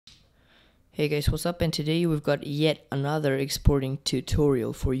Hey guys, what's up? And today we've got yet another exporting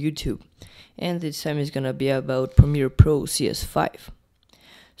tutorial for YouTube, and this time is gonna be about Premiere Pro CS5.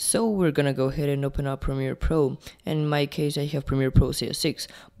 So we're gonna go ahead and open up Premiere Pro, and in my case I have Premiere Pro CS6,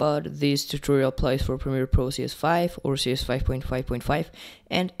 but this tutorial applies for Premiere Pro CS5 or cs5.5.5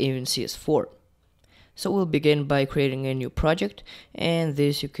 and even CS4. So we'll begin by creating a new project, and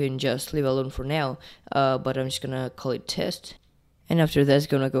this you can just leave alone for now, but I'm just gonna call it test. And after that, it's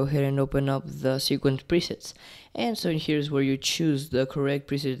gonna go ahead and open up the sequence presets. And so here's where you choose the correct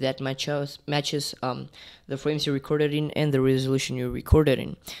preset that matches the frames you recorded in and the resolution you recorded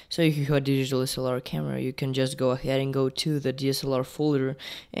in. So if you have a digital SLR camera, you can just go ahead and go to the DSLR folder,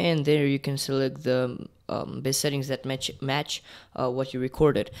 and there you can select the best settings that match what you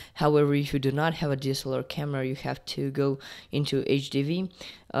recorded. However, if you do not have a DSLR camera, you have to go into HDV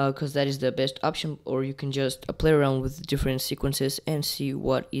because that is the best option, or you can just play around with different sequences and see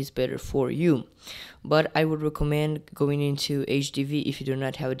what is better for you. But I would recommend going into HDV if you do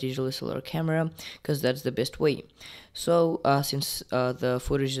not have a digital SLR camera, because that's the best way. So since the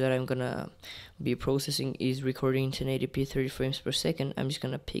footage that I'm gonna be processing is recording 1080p 30 frames per second, I'm just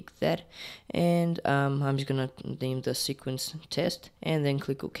gonna pick that, and I'm just gonna name the sequence test and then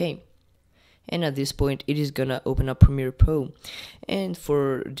click OK. And at this point it is gonna open up Premiere Pro, and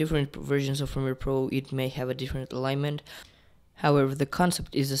for different versions of Premiere Pro it may have a different alignment. However, the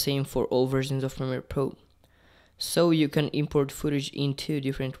concept is the same for all versions of Premiere Pro. So you can import footage in two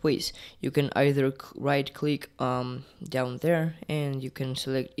different ways. You can either right click down there and you can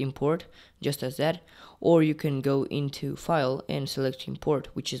select import just as that, or you can go into file and select import,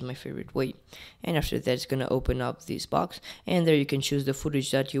 which is my favorite way. And after that, it's gonna open up this box, and there you can choose the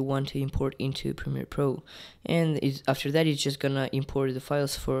footage that you want to import into Premiere Pro. And after that, it's just gonna import the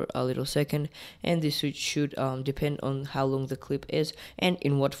files for a little second, and this should depend on how long the clip is and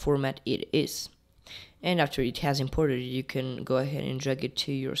in what format it is. And after it has imported, you can go ahead and drag it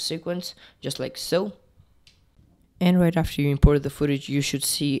to your sequence, just like so. And right after you import the footage, you should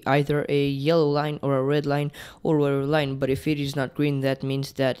see either a yellow line or a red line or whatever line, but if it is not green, that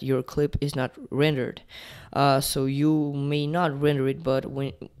means that your clip is not rendered. So you may not render it, but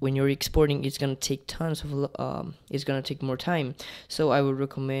when you're exporting, it's gonna take it's gonna take more time. So I would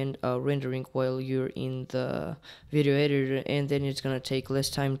recommend rendering while you're in the video editor, and then it's gonna take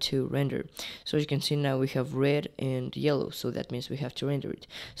less time to render. So as you can see now, we have red and yellow, so that means we have to render it.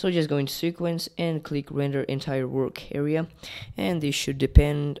 So just go into sequence and click render entire work area, and this should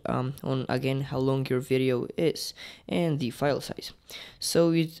depend on again how long your video is and the file size.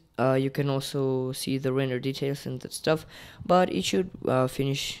 So you can also see the render details and that stuff, but it should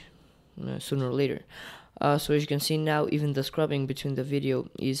finish sooner or later. So as you can see now, even the scrubbing between the video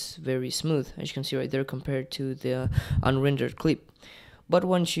is very smooth, as you can see right there, compared to the unrendered clip. But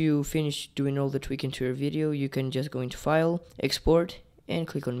once you finish doing all the tweaking to your video, you can just go into file, export, and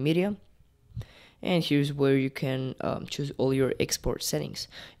click on media. And here's where you can choose all your export settings.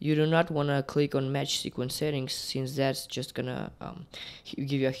 You do not want to click on match sequence settings, since that's just gonna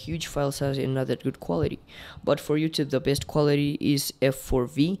give you a huge file size and not that good quality. But for YouTube, the best quality is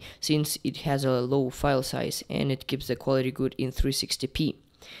F4V, since it has a low file size and it keeps the quality good in 360p.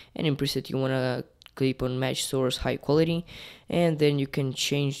 And in preset, you want to click on match source high quality, and then you can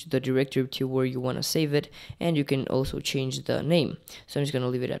change the directory to where you want to save it, and you can also change the name. So I'm just going to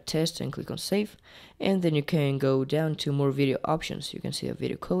leave it at test and click on save, and then you can go down to more video options. You can see a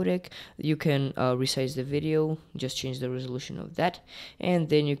video codec, you can resize the video, just change the resolution of that, and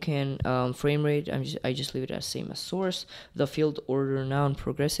then you can frame rate, I just leave it as same as source, the field order noun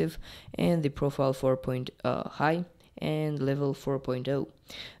progressive, and the profile 4 high, and level 4.0.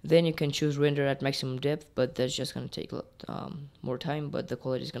 Then you can choose render at maximum depth, but that's just going to take more time, but the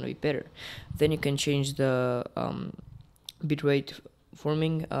quality is going to be better. Then you can change the bitrate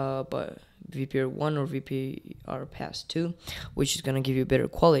forming by VPR1 or VPR pass 2, which is going to give you better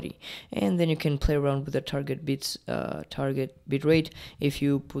quality. And then you can play around with the target bitrate if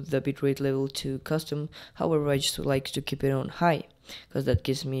you put the bitrate level to custom. However, I just like to keep it on high, because that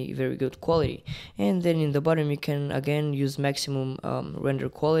gives me very good quality. And then in the bottom, you can again use maximum render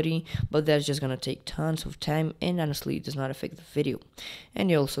quality, but that's just gonna take tons of time, and honestly it does not affect the video. And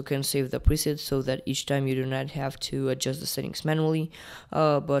you also can save the presets, so that each time you do not have to adjust the settings manually,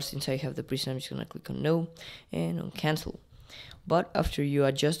 but since I have the preset, I'm just gonna click on no and on cancel. But after you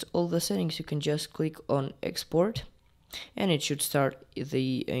adjust all the settings, you can just click on export, and it should start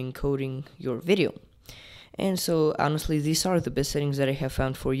the encoding your video. And so honestly, these are the best settings that I have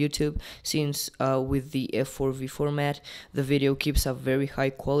found for YouTube, since with the F4V format, the video keeps a very high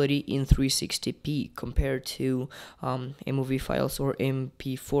quality in 360p compared to MOV files or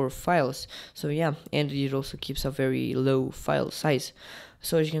MP4 files. So yeah, and it also keeps a very low file size.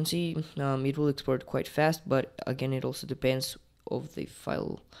 So as you can see, it will export quite fast, but again, it also depends of the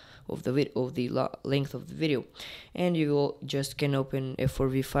file of the length of the video, and you just can open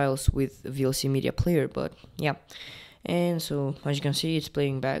F4V files with VLC media player. But yeah, and so as you can see, it's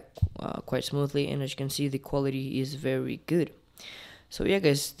playing back quite smoothly, and as you can see, the quality is very good. So yeah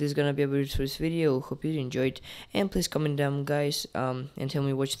guys, this is gonna be about it for this video. Hope you enjoyed, and please comment down guys and tell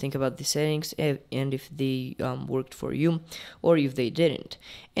me what you think about the settings, and if they worked for you or if they didn't.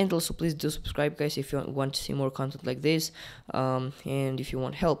 And also please do subscribe guys if you want to see more content like this, and if you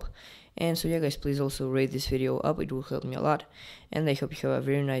want help. And so yeah guys, please also rate this video up, it will help me a lot, and I hope you have a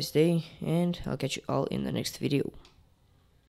very nice day, and I'll catch you all in the next video.